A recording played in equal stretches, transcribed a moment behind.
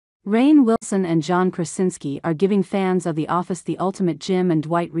Rainn Wilson and John Krasinski are giving fans of The Office the ultimate Jim and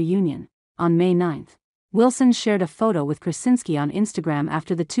Dwight reunion. On May 9, Wilson shared a photo with Krasinski on Instagram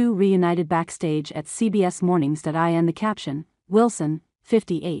after the two reunited backstage at CBS Mornings.in. The caption, Wilson,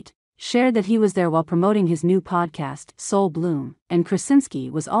 58, shared that he was there while promoting his new podcast, Soul Bloom, and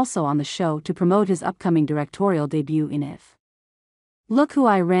Krasinski was also on the show to promote his upcoming directorial debut in If. Look who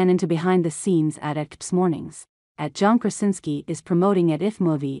I ran into behind the scenes at CBS Mornings. At John Krasinski is promoting at If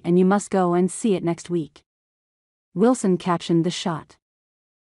movie and you must go and see it next week. Wilson captioned the shot.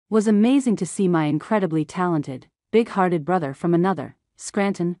 Was amazing to see my incredibly talented, big-hearted brother from another,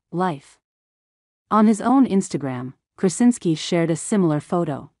 Scranton, life. On his own Instagram, Krasinski shared a similar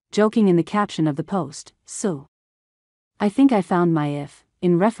photo, joking in the caption of the post, "So, I think I found my If,"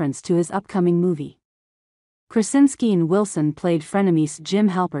 in reference to his upcoming movie. Krasinski and Wilson played frenemies Jim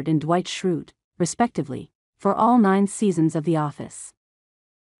Halpert and Dwight Schrute, respectively, for all 9 seasons of The Office.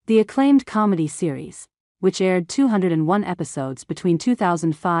 The acclaimed comedy series, which aired 201 episodes between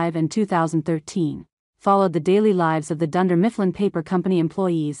 2005 and 2013, followed the daily lives of the Dunder Mifflin Paper Company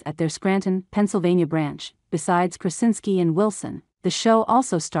employees at their Scranton, Pennsylvania branch. Besides Krasinski and Wilson, the show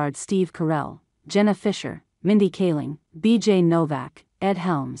also starred Steve Carell, Jenna Fisher, Mindy Kaling, B.J. Novak, Ed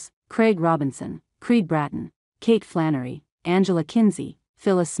Helms, Craig Robinson, Creed Bratton, Kate Flannery, Angela Kinsey,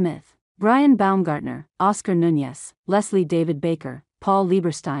 Phyllis Smith, Brian Baumgartner, Oscar Nunez, Leslie David Baker, Paul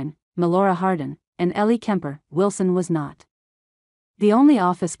Lieberstein, Melora Hardin, and Ellie Kemper. Wilson was not the only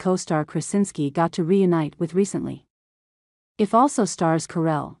Office co-star Krasinski got to reunite with recently. If also stars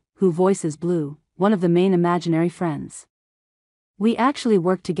Carell, who voices Blue, one of the main imaginary friends. "We actually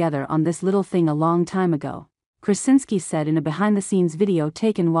worked together on this little thing a long time ago," Krasinski said in a behind-the-scenes video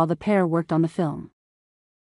taken while the pair worked on the film.